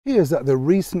Here's that the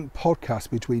recent podcast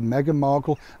between Meghan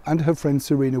Markle and her friend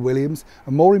Serena Williams,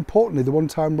 and more importantly the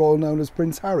one-time royal known as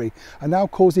Prince Harry, are now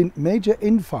causing major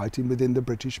infighting within the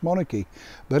British monarchy.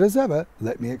 But as ever,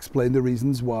 let me explain the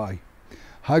reasons why.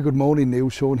 Hi, good morning, Neil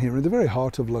Sean here in the very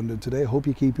heart of London today. I hope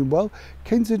you're keeping well.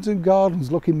 Kensington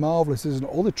Gardens looking marvellous, isn't it?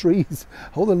 All the trees,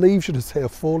 all the leaves, should I say, are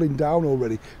falling down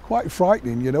already. Quite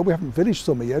frightening, you know. We haven't finished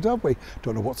summer yet, have we?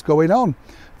 Don't know what's going on.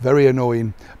 Very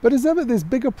annoying. But as ever, there's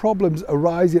bigger problems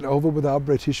arising over with our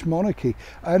British monarchy.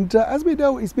 And as we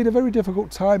know, it's been a very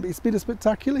difficult time. It's been a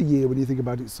spectacular year when you think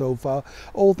about it so far,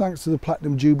 all thanks to the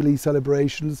Platinum Jubilee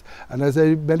celebrations. And as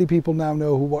many people now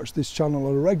know who watch this channel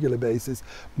on a regular basis,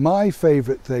 my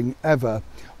favourite thing ever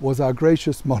was our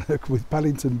gracious monarch with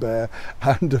Paddington Bear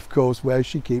and of course where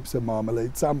she keeps her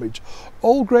marmalade sandwich.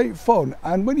 All great fun,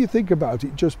 and when you think about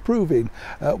it, just proving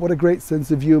what a great sense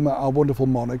of humour our wonderful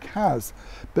monarch has.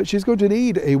 But she's going to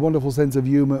need a wonderful sense of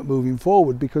humour moving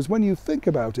forward, because when you think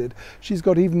about it, she's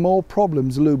got even more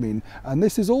problems looming, and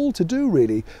this is all to do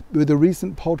really with a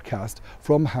recent podcast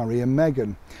from Harry and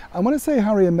Meghan. And when I say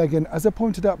Harry and Meghan, as I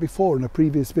pointed out before in a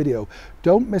previous video,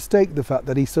 don't mistake the fact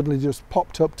that he suddenly just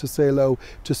popped up to say hello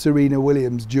to Serena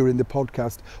Williams during the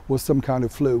podcast was some kind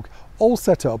of fluke. All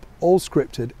set up, all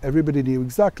scripted, everybody knew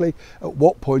exactly at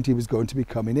what point he was going to be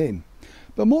coming in.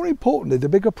 But more importantly, the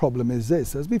bigger problem is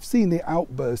this: as we've seen the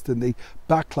outburst and the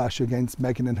backlash against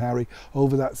Meghan and Harry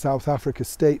over that South Africa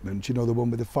statement, you know, the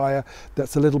one with the fire,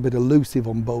 that's a little bit elusive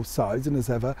on both sides, and as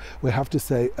ever, we have to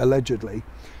say allegedly.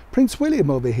 Prince William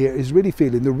over here is really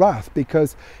feeling the wrath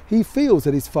because he feels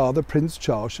that his father, Prince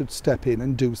Charles, should step in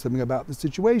and do something about the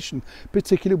situation,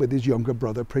 particularly with his younger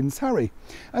brother, Prince Harry.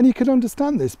 And you can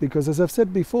understand this because, as I've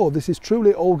said before, this is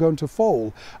truly all going to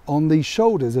fall on the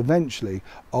shoulders eventually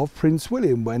of Prince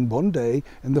William when one day,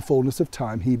 in the fullness of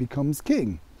time, he becomes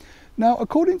king. Now,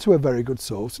 according to a very good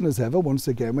source, and as ever, once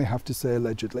again, we have to say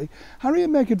allegedly, Harry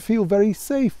and Meghan feel very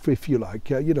safe, if you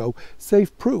like,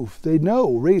 safe proof. They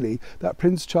know, really, that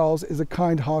Prince Charles is a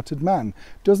kind-hearted man,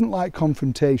 doesn't like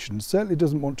confrontation, certainly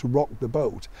doesn't want to rock the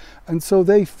boat. And so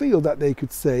they feel that they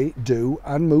could say, do,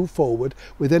 and move forward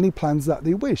with any plans that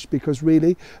they wish, because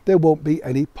really, there won't be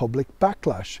any public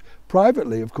backlash.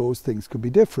 Privately, of course, things could be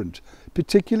different,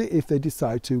 particularly if they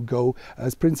decide to go,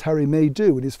 as Prince Harry may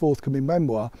do in his forthcoming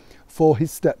memoir, for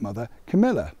his stepmother,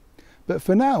 Camilla. But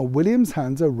for now, William's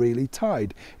hands are really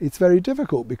tied. It's very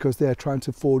difficult because they are trying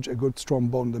to forge a good, strong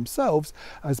bond themselves,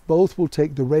 as both will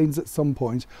take the reins at some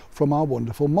point from our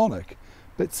wonderful monarch.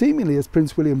 But seemingly, as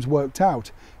Prince William's worked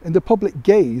out, in the public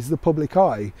gaze, the public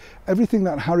eye, everything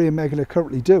that Harry and Meghan are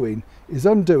currently doing is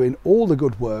undoing all the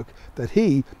good work that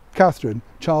he, Catherine,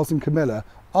 Charles and Camilla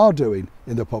are doing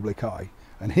in the public eye,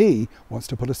 and he wants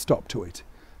to put a stop to it.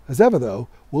 As ever though,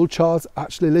 will Charles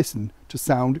actually listen to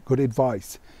sound good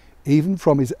advice, even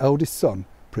from his eldest son,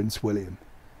 Prince William?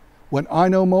 When I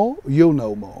know more, you'll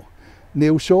know more.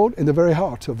 Neil Sean in the very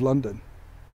heart of London.